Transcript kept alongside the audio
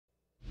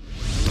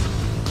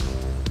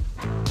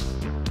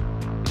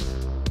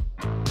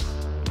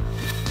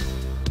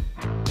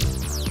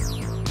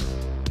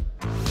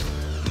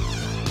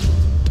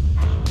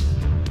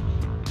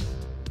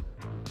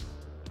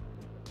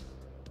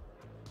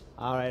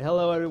All right,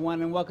 hello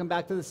everyone, and welcome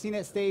back to the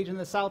CNET stage in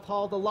the South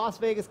Hall of the Las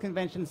Vegas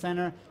Convention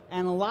Center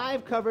and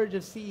live coverage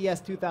of CES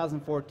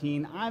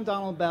 2014. I'm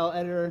Donald Bell,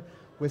 editor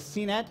with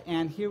CNET,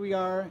 and here we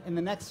are in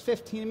the next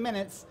 15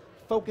 minutes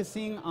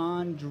focusing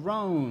on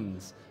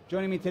drones.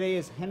 Joining me today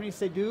is Henri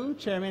Seydoux,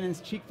 Chairman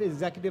and Chief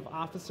Executive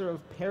Officer of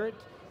Parrot,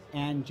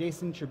 and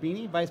Jason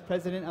Cherbini, Vice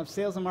President of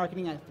Sales and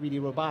Marketing at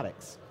 3D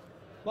Robotics.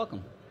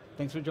 Welcome.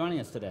 Thanks for joining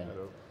us today.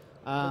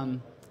 Hello.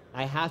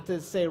 I have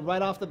to say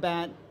right off the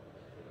bat,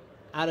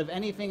 out of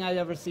anything I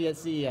ever see at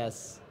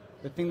CES,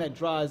 the thing that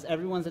draws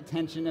everyone's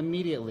attention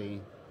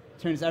immediately,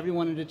 turns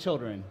everyone into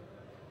children,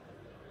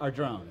 are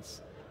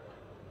drones.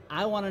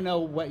 I want to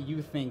know what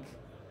you think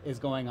is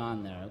going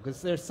on there,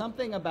 because there's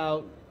something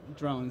about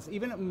drones,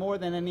 even more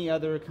than any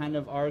other kind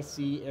of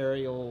RC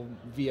aerial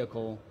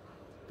vehicle,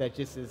 that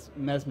just is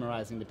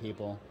mesmerizing to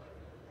people.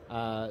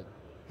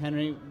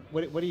 Henry,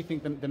 what do you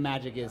think the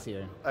magic is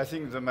here? I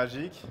think the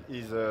magic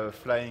is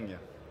flying.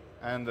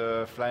 And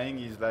flying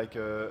is like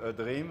a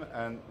dream,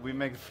 and we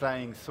make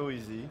flying so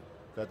easy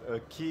that a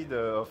kid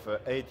of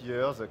 8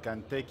 years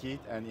can take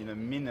it, and in a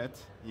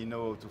minute he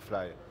knows how to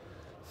fly.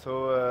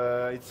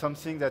 So it's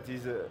something that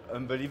is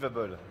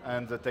unbelievable,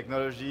 and the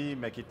technology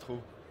make it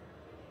true.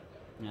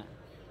 Yeah.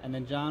 And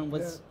then John,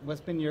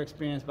 what's been your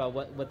experience about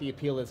what the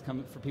appeal is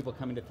for people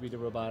coming to 3D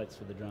Robotics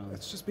for the drones?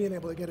 It's just being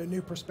able to get a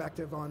new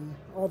perspective on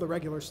all the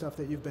regular stuff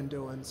that you've been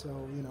doing. So,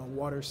 you know,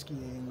 water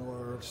skiing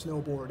or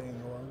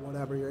snowboarding or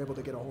whatever, you're able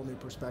to get a whole new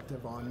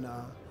perspective on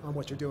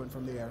what you're doing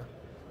from the air.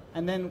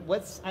 And then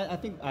I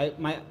think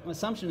my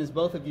assumption is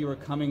both of you are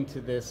coming to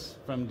this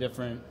from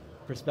different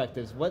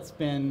perspectives. What's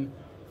been,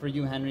 for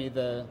you, Henry,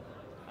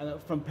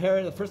 from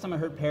Parrot, the first time I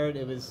heard Parrot,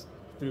 it was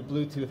through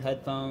Bluetooth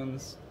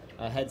headphones,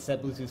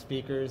 headset, Bluetooth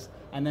speakers,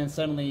 and then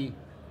suddenly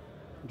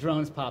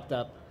drones popped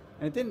up.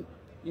 And it didn't,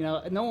 you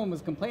know, no one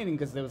was complaining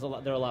because they were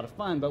a lot of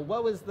fun, but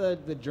what was the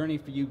journey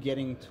for you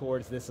getting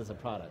towards this as a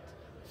product?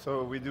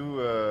 So we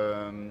do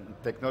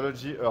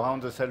technology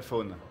around the cell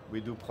phone.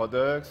 We do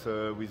products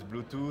with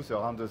Bluetooth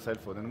around the cell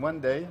phone. And one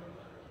day,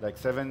 like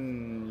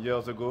 7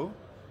 years ago,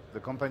 the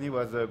company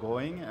was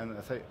growing, and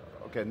I said,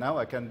 okay, now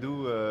I can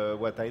do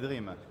what I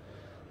dream.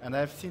 And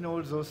I've seen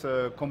all those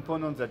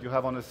components that you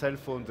have on a cell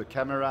phone, the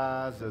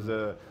cameras,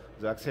 the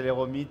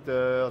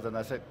accelerometers, and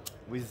I said,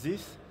 with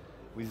this,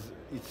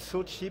 it's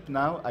so cheap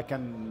now, I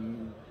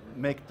can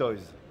make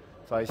toys.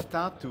 So I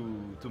start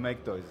to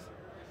make toys.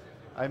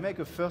 I make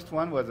a first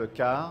one was a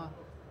car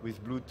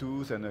with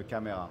Bluetooth and a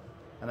camera.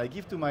 And I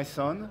give to my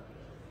son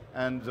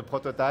and the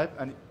prototype,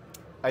 and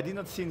I did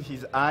not see in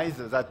his eyes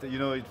that, you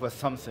know, it was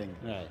something.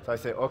 Right. So I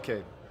say,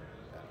 okay,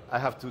 I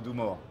have to do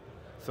more.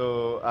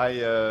 So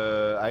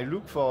I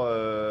look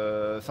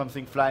for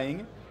something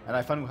flying, and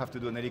I found we have to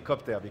do an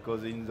helicopter,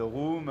 because in the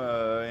room,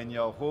 in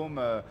your home,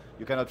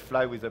 you cannot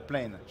fly with a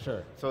plane.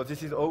 Sure. So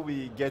this is how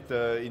we get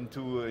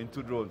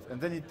into drones.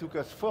 And then it took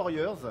us 4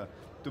 years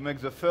to make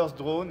the first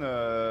drone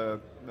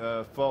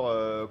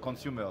for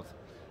consumers.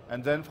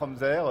 And then from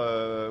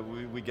there,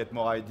 we get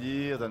more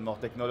ideas and more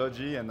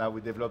technology, and now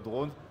we develop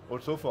drones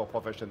also for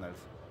professionals.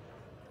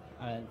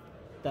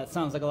 That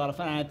sounds like a lot of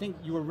fun. And I think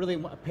you were really,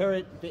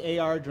 Parrot, the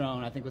AR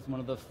drone, I think was one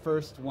of the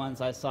first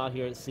ones I saw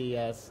here at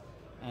CES,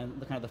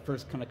 and the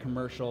first kind of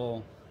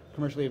commercially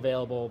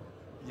available.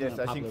 Yes,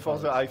 I think for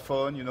the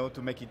iPhone, you know,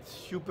 to make it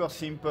super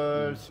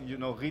simple, you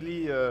know,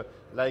 really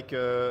like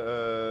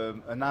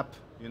an app.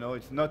 You know,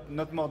 it's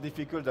not more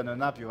difficult than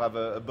an app. You have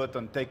a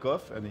button take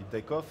off, and it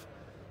take off.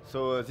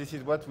 So this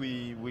is what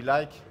we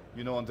like,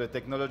 you know, on the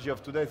technology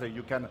of today, that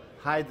you can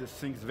hide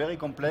things very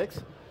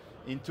complex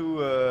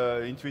into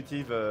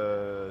intuitive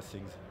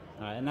things.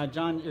 All right, and now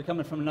John, you're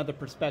coming from another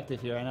perspective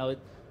here. I know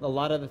a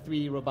lot of the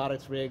 3D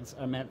robotics rigs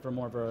are meant for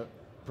more of a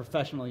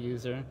professional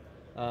user.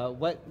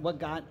 What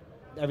got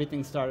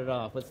everything started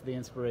off? What's the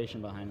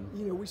inspiration behind them?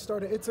 You know, we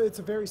started, it's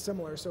a very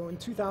similar. So in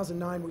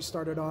 2009, we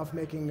started off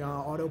making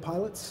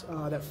autopilots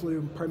that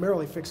flew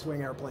primarily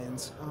fixed-wing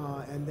airplanes,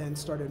 and then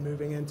started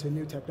moving into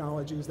new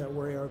technologies that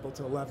we're able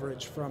to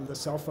leverage from the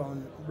cell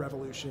phone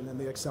revolution and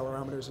the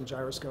accelerometers and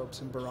gyroscopes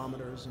and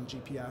barometers and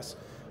GPS,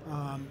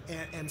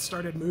 and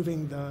started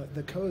moving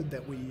the code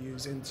that we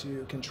use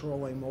into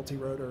controlling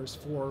multi-rotors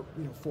for,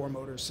 you know, 4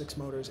 motors, 6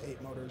 motors,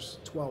 8 motors,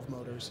 12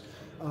 motors.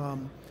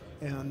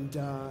 And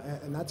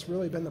that's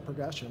really been the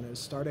progression, is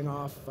starting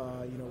off,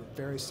 you know,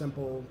 very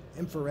simple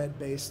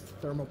infrared-based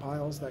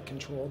thermopiles that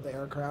controlled the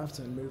aircraft,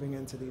 and moving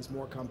into these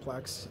more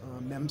complex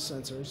MEMS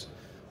sensors.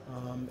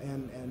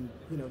 And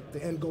you know,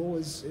 the end goal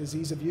is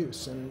ease of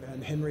use,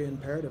 and Henri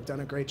and Parrot have done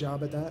a great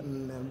job at that,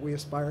 and we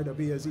aspire to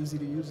be as easy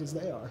to use as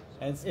they are.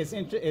 And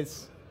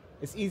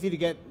it's easy to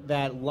get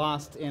that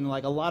lost in,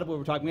 like, a lot of what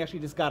we're talking. We actually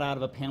just got out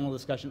of a panel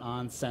discussion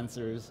on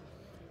sensors.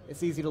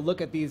 It's easy to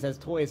look at these as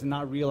toys and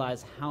not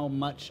realize how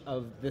much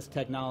of this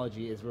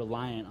technology is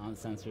reliant on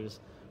sensors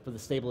for the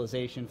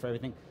stabilization, for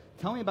everything.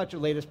 Tell me about your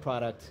latest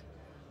product,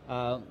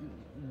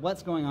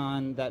 What's going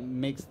on that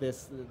makes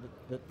this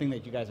the thing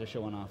that you guys are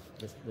showing off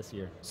this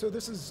year? So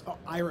this is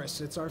Iris.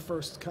 It's our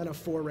first kind of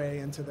foray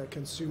into the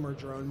consumer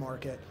drone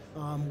market.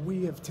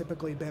 We have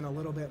typically been a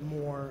little bit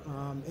more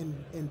in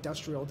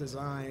industrial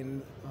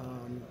design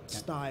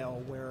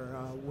style, where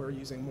we're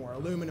using more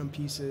aluminum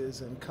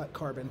pieces and cut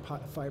carbon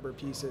fiber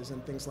pieces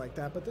and things like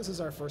that. But this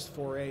is our first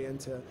foray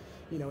into,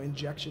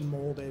 injection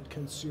molded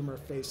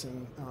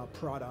consumer-facing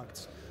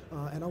products.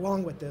 And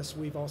along with this,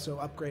 we've also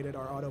upgraded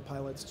our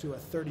autopilots to a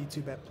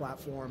 32-bit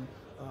platform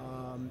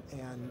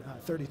and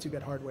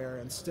 32-bit hardware,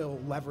 and still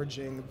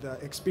leveraging the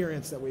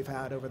experience that we've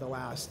had over the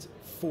last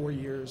 4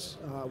 years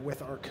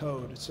with our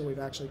code. So we've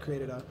actually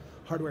created a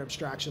hardware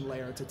abstraction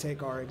layer to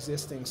take our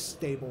existing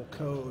stable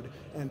code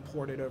and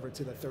port it over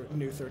to the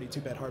new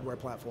 32-bit hardware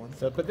platform.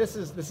 So, but this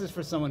is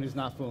for someone who's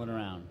not fooling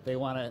around. They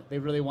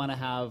really want to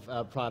have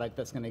a product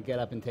that's going to get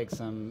up and take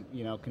some,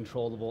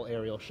 controllable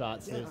aerial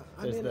shots. Yeah,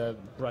 there's the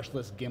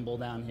brushless gimbal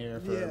down here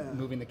for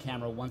moving the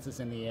camera once it's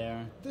in the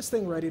air. This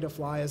thing ready to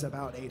fly is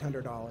about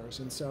 $800,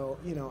 and so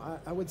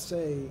I would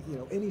say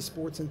any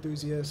sports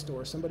enthusiast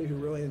or somebody who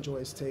really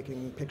enjoys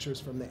taking pictures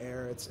from the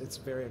air, it's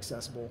very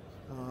accessible,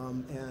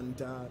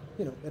 and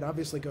it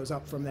obviously goes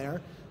up from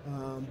there,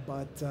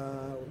 but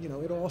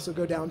it'll also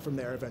go down from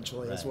there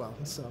eventually as well.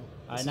 So.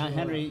 All right, now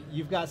Henry,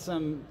 you've got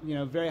some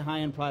very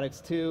high-end products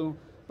too,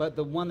 but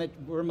the one that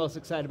we're most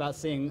excited about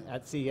seeing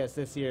at CES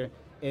this year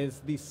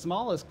is the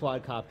smallest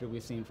quadcopter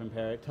we've seen from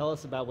Parrot. Tell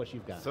us about what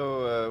you've got.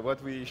 So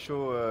what we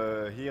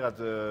show here at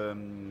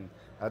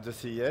the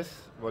CES,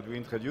 what we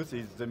introduce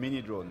is the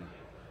mini drone.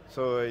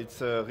 So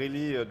it's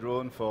really a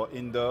drone for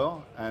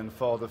indoor and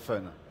for the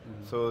fun.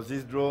 Mm-hmm. So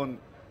this drone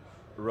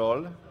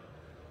roll,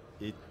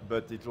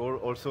 but it roll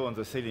also on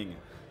the ceiling.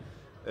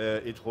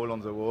 It roll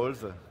on the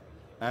walls,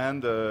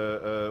 and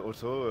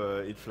also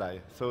it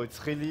fly. So it's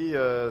really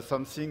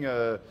something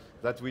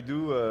that we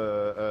do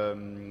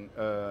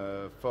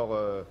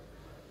for,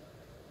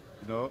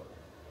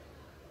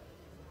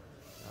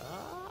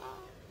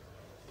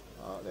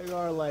 Oh, there go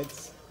our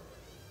lights.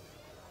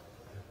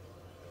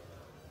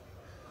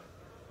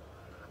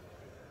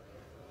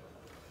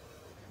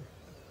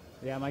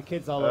 Yeah, my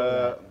kid's all over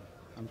that,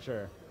 I'm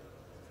sure.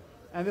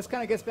 And this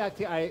kind of gets back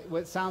to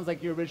what sounds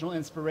like your original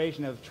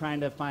inspiration of trying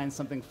to find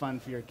something fun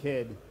for your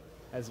kid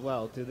as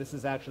well, too. This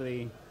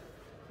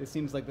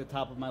seems like the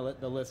top of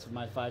the list of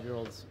my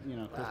 5-year-old's,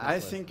 Christmas I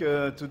list. think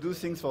to do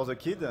things for the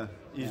kid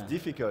is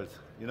difficult.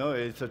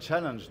 It's a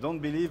challenge. Don't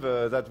believe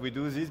that we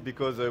do this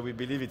because we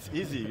believe it's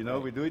easy.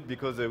 We do it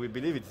because we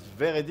believe it's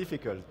very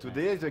difficult.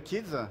 Today, the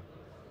kids,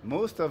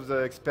 most of the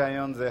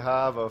experience they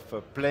have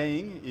of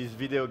playing is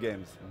video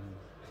games.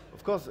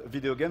 Of course,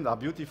 video games are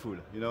beautiful.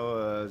 They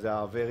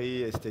are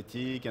very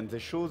aesthetic, and they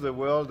show the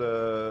world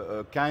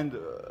a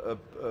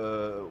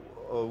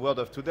world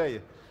of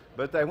today.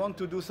 But I want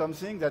to do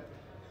something that,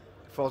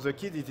 for the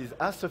kids, it is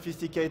as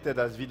sophisticated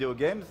as video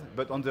games,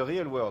 but on the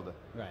real world.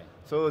 Right.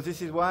 So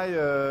this is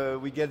why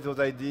we get those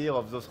ideas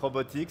of those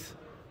robotics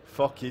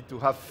for kids to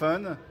have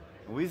fun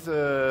with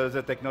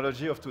the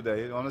technology of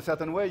today. On a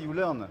certain way, you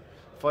learn.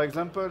 For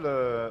example,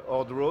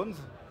 our drones,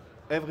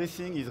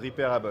 everything is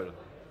repairable.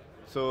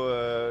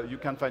 So you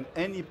can find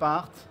any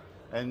part,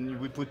 and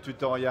we put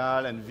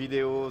tutorial and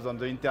videos on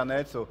the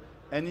internet. So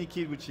any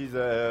kid which is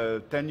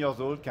 10 years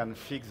old can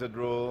fix the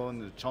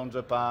drone, change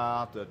the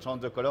part,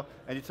 change the color,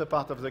 and it's a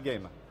part of the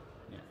game.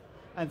 Yeah.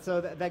 And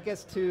so that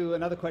gets to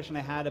another question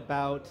I had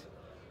about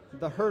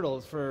the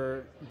hurdles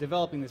for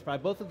developing this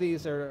product. Both of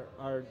these are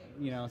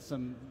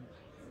some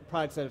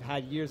products that have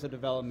had years of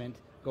development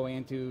going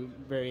into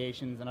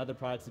variations and other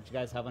products that you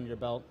guys have under your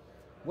belt.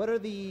 What are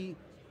the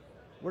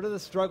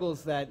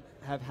struggles that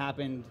have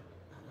happened?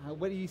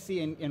 What do you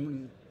see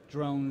in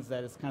drones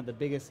that is kind of the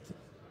biggest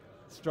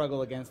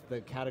struggle against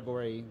the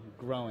category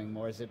growing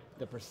more? Is it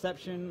the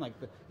perception? Like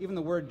even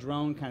the word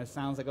drone kind of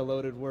sounds like a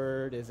loaded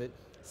word. Is it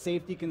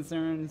safety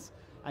concerns?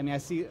 I mean, I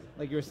see,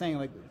 like you were saying,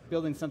 like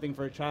building something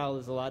for a child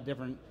is a lot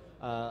different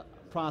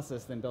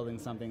process than building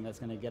something that's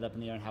going to get up in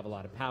the air and have a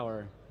lot of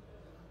power.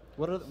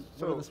 What are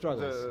the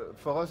struggles?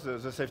 For us,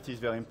 the safety is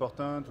very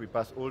important. We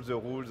pass all the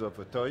rules of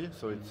a toy,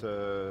 so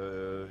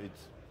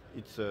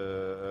it's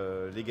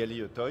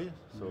legally a toy.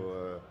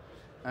 So,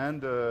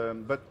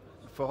 but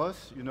for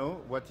us,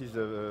 what is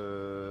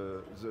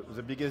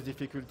the biggest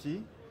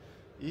difficulty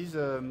is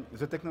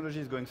the technology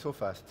is going so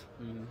fast.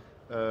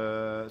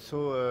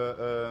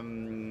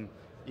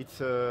 It's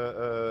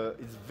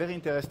very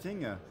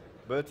interesting,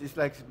 but it's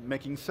like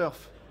making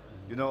surf.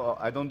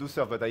 I don't do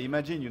surf, but I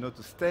imagine,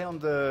 to stay on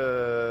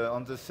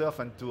the surf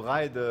and to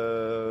ride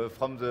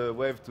from the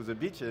wave to the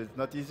beach is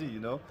not easy,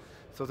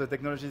 So the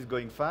technology is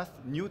going fast.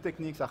 New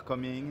techniques are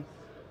coming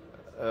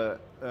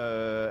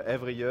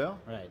every year.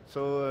 Right.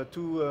 So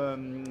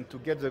to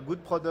get the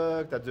good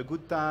product at the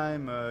good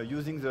time,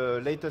 using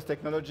the latest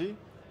technology,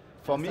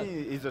 for me,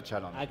 is a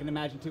challenge. I can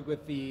imagine too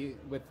with the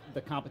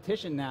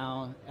competition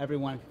now,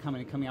 everyone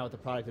coming out with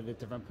a product at a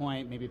different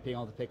point, maybe being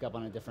able to pick up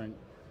on a different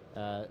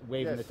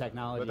wave in the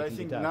technology. But I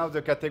think now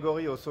the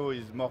category also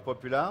is more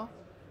popular,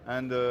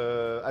 And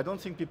I don't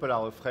think people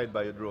are afraid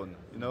by a drone.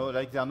 You know,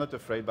 like they are not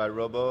afraid by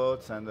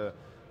robots, and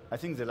I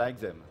think they like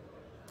them.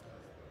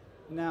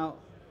 Now,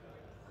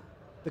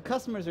 the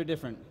customers are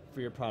different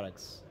for your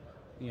products.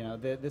 You know,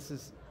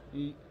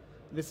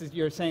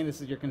 you're saying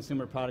this is your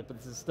consumer product, but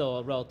this is still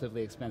a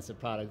relatively expensive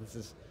product. This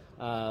is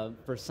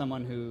for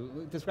someone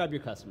who, describe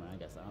your customer, I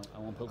guess. I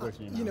won't put words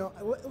in your mouth. You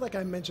know, like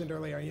I mentioned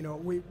earlier, you know,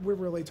 we're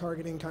really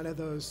targeting kind of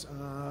those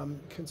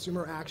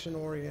consumer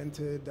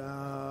action-oriented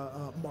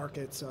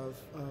markets of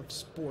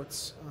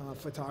sports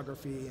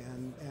photography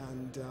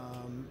and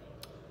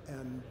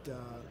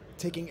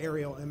taking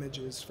aerial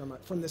images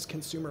from this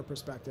consumer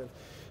perspective.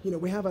 You know,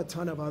 we have a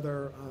ton of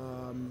other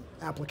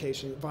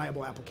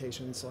viable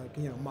applications like,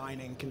 you know,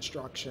 mining,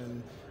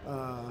 construction,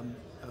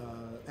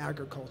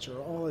 agriculture.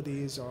 All of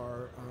these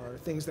are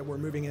things that we're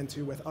moving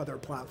into with other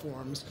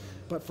platforms.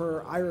 But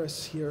for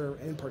Iris here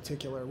in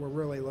particular, we're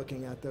really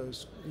looking at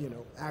those, you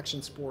know,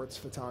 action sports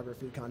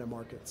photography kind of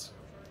markets.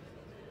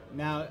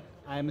 Now,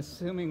 I'm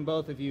assuming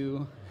both of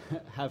you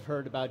have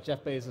heard about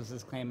Jeff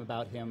Bezos' claim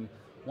about him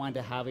wanting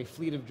to have a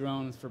fleet of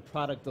drones for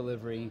product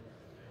delivery.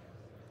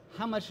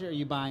 How much are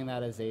you buying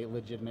that as a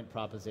legitimate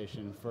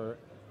proposition for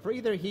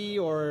either he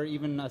or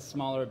even a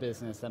smaller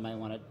business that might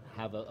want to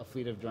have a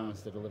fleet of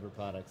drones to deliver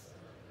products?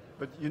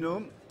 But you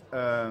know,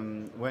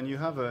 when you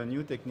have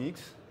new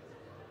techniques,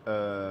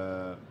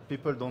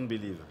 people don't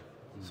believe.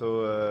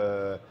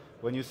 So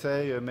when you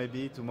say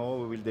maybe tomorrow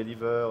we will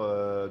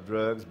deliver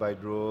drugs by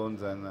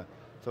drones, and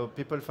so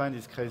people find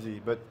it's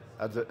crazy. But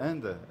at the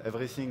end,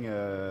 everything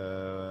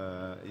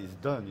is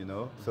done, you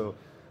know. So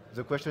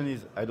the question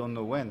is, I don't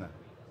know when,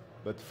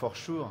 but for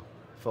sure,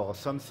 for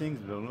some things,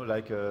 you know,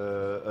 like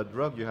a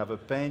drug, you have a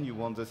pain, you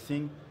want the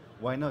thing,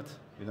 why not,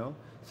 you know?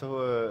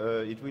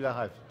 So it will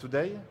arrive.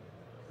 Today,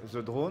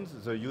 the drones,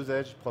 the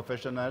usage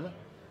professional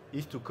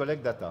is to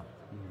collect data.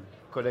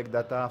 Collect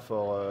data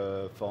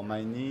for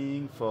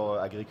mining, for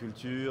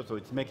agriculture, so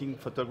it's making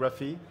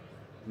photography,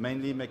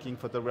 mainly making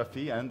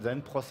photography, and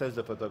then process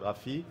the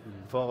photography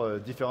for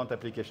different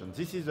applications.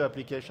 This is the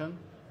application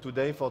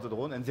today for the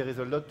drone, and there is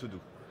a lot to do.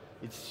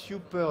 It's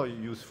super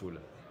useful.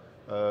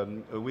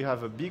 We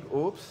have a big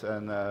hopes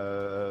and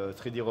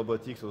 3D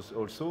robotics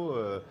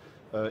also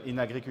in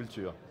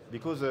agriculture.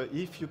 Because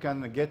if you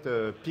can get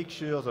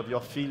pictures of your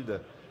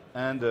field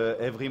and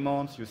every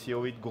month you see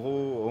how it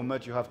grows, how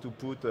much you have to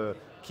put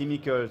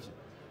chemicals,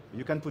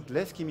 you can put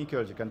less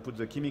chemicals, you can put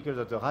the chemicals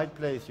at the right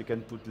place, you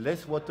can put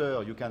less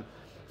water, you can...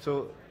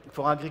 So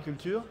for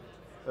agriculture,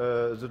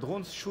 the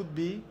drones should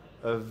be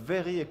a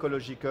very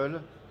ecological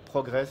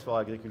progress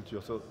for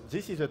agriculture. So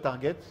this is a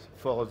target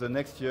for the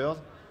next years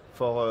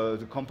for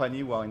the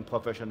company who are in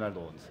professional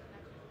drones.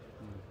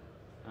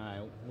 All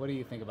right, what do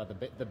you think about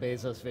the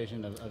Bezos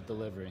vision of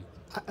delivery?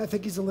 I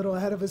think he's a little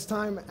ahead of his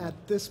time at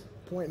this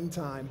point in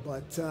time,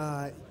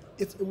 but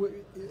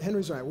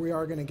Henry's right. We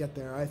are going to get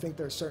there. I think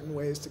there's certain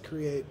ways to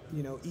create,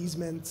 you know,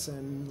 easements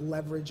and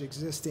leverage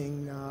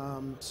existing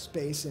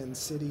space in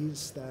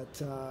cities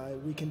that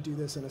we can do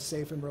this in a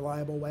safe and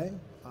reliable way.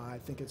 I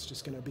think it's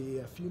just going to be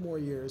a few more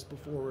years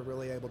before we're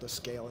really able to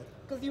scale it.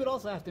 Because you would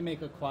also have to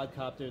make a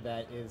quadcopter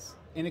that is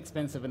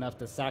inexpensive enough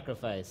to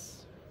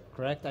sacrifice,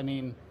 correct? I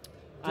mean,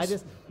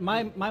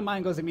 my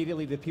mind goes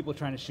immediately to people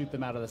trying to shoot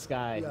them out of the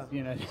sky, yeah.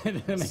 You know,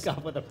 to make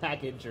off with a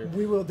package. Or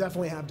we will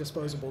definitely have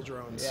disposable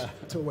drones, yeah.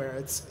 To where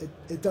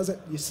it doesn't,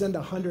 you send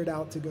 100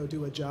 out to go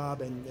do a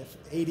job, and if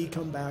 80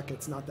 come back,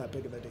 it's not that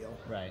big of a deal.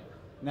 Right.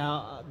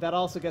 Now, that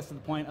also gets to the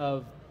point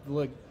of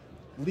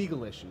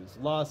legal issues,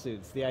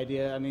 lawsuits, the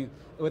idea, I mean,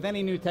 with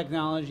any new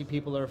technology,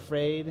 people are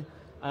afraid.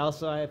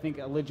 I think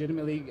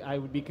legitimately I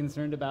would be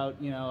concerned about,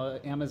 you know,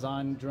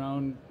 Amazon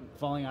drone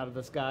falling out of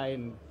the sky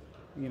and,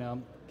 you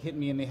know, hitting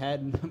me in the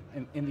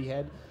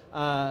head.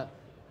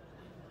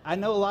 I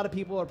know a lot of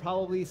people are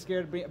probably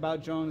scared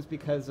about drones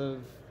because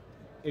of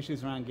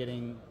issues around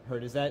getting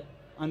hurt. Is that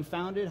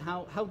unfounded?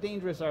 How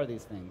dangerous are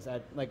these things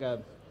at like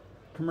a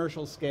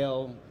commercial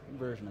scale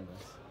version of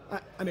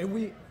this? I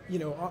mean,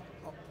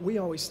 we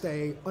always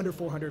stay under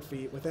 400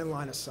 feet within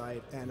line of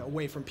sight and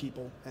away from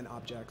people and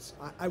objects.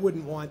 I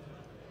wouldn't want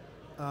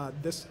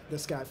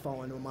this guy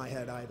falling on my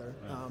head either.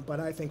 Right. But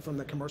I think from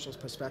the commercial's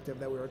perspective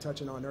that we were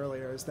touching on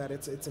earlier is that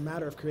it's a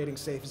matter of creating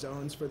safe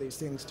zones for these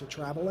things to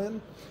travel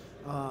in,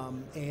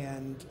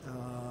 and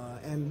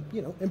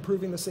you know,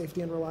 improving the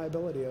safety and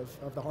reliability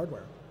of the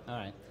hardware. All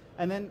right,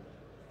 and then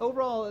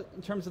overall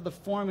in terms of the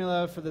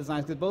formula for the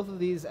designs, because both of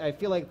these, I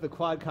feel like the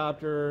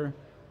quadcopter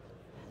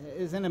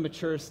is in a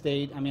mature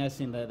state. I mean, I've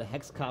seen the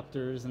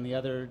hexcopters and the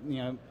other, you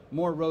know,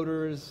 more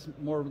rotors,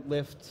 more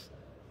lift,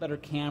 better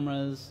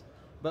cameras.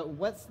 But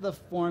what's the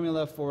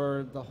formula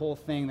for the whole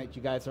thing that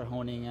you guys are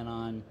honing in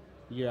on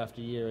year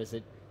after year? Is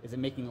it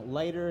making it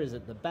lighter? Is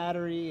it the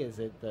battery? Is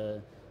it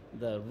the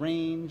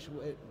range?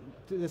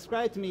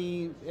 Describe to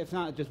me, if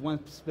not just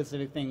one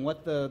specific thing,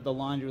 what the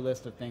laundry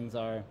list of things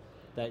are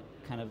that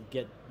kind of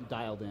get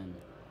dialed in.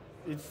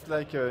 It's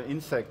like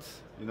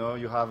insects. You know,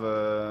 you have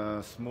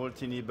small,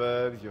 teeny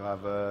bugs. You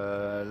have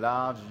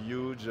large,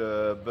 huge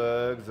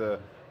bugs,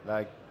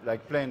 like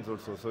like planes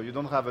also. So you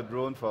don't have a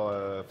drone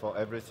for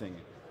everything.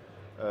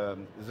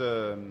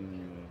 The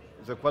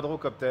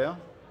quadrocopter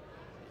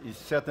is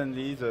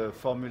certainly the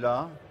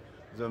formula,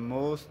 the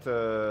most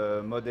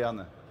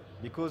modern,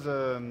 because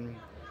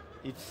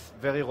it's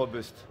very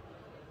robust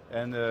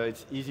and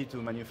it's easy to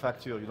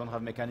manufacture. You don't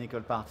have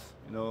mechanical parts,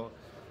 you know.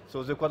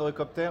 So the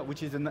quadrocopter,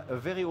 which is a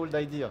very old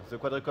idea. The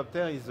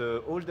quadrocopter is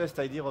the oldest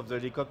idea of the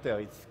helicopter.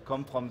 It's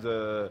come from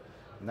the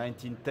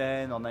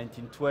 1910 or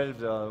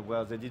 1912,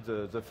 where they did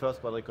the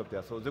first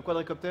quadrocopter. So the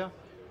quadrocopter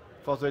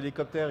for the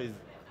helicopter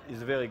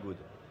is very good.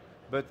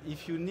 But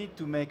if you need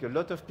to make a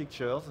lot of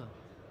pictures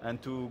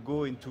and to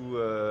go into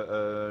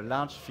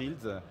large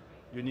fields,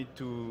 you need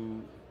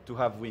to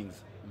have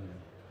wings.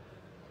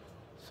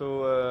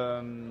 So,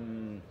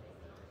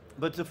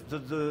 but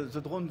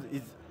the drone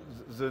is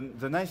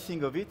the nice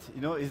thing of it,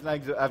 you know, is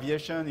like the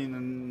aviation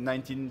in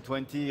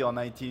 1920 or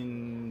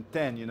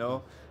 1910. You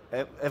know,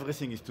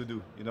 everything is to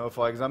do. You know,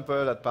 for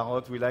example, at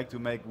Parrot we like to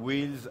make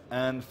wheels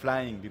and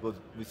flying because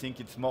we think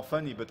it's more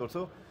funny, but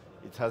also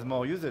it has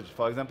more usage.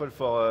 For example,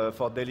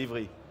 for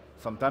delivery.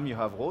 Sometimes you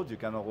have roads, you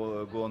can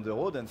go on the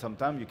road, and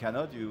sometimes you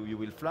cannot, you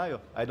will fly.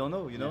 I don't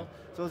know, you know.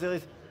 So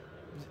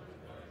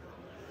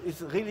it's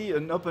really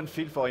an open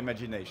field for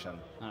imagination.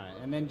 All right,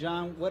 and then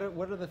John, what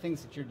are the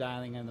things that you're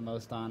dialing in the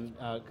most on,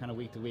 kind of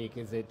week to week?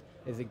 Is it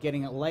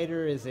getting it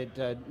lighter? Is it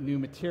new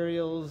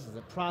materials? Is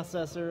it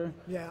processor?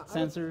 Yeah,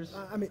 sensors?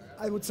 I mean,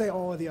 I would say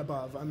all of the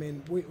above. I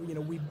mean,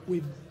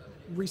 we've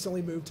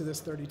recently moved to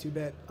this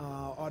 32-bit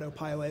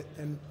autopilot,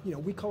 and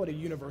we call it a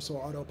universal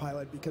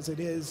autopilot because it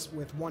is,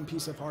 with one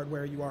piece of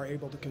hardware, you are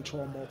able to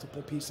control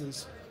multiple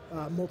pieces,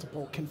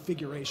 multiple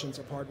configurations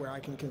of hardware. I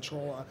can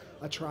control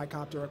a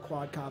tricopter, a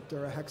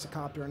quadcopter, a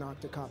hexacopter, an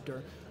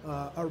octocopter,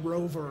 a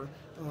rover,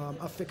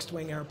 a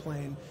fixed-wing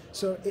airplane.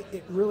 So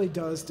it really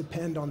does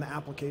depend on the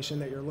application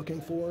that you're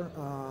looking for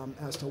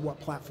as to what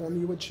platform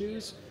you would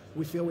choose.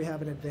 We feel we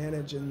have an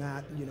advantage in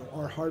that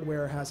our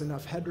hardware has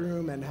enough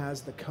headroom and has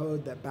the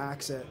code that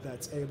backs it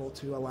that's able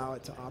to allow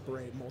it to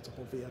operate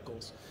multiple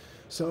vehicles.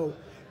 So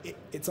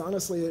it's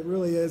honestly, it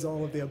really is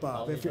all of the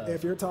above.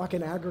 If you're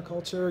talking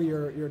agriculture,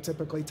 you're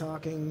typically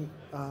talking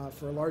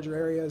for larger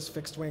areas,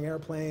 fixed wing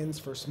airplanes.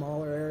 For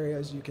smaller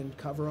areas, you can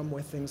cover them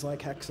with things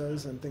like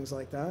hexas and things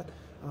like that.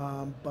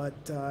 But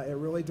it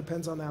really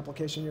depends on the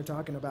application you're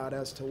talking about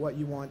as to what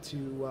you want to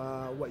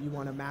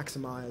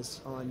maximize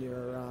on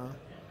your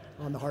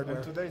on the hardware.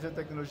 And today the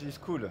technology is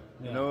cool.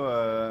 You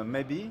know,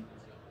 maybe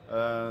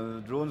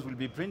drones will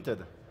be printed.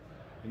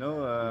 You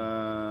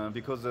know,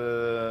 because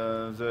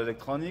the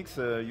electronics,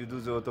 you do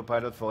the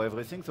autopilot for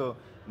everything. So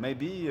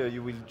maybe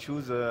you will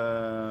choose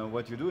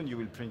what you do, and you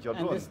will print your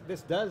drone. And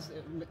this does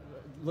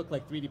look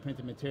like 3D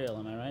printed material.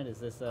 Am I right? Is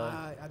this?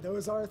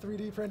 Those are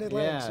 3D printed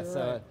legs. Yeah,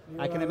 so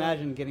I can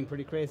imagine getting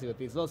pretty crazy with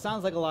these. Well, it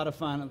sounds like a lot of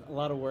fun, a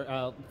lot of work,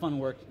 fun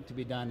work to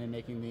be done in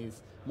making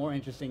these more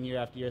interesting year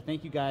after year.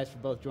 Thank you guys for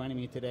both joining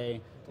me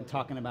today and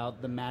talking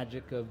about the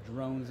magic of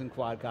drones and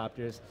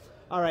quadcopters.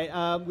 All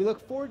right, we look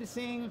forward to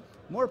seeing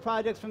more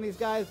projects from these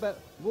guys, but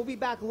we'll be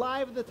back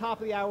live at the top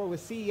of the hour with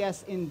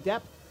CES In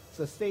Depth,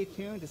 so stay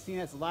tuned to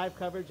CNET's live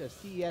coverage of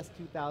CES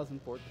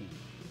 2014.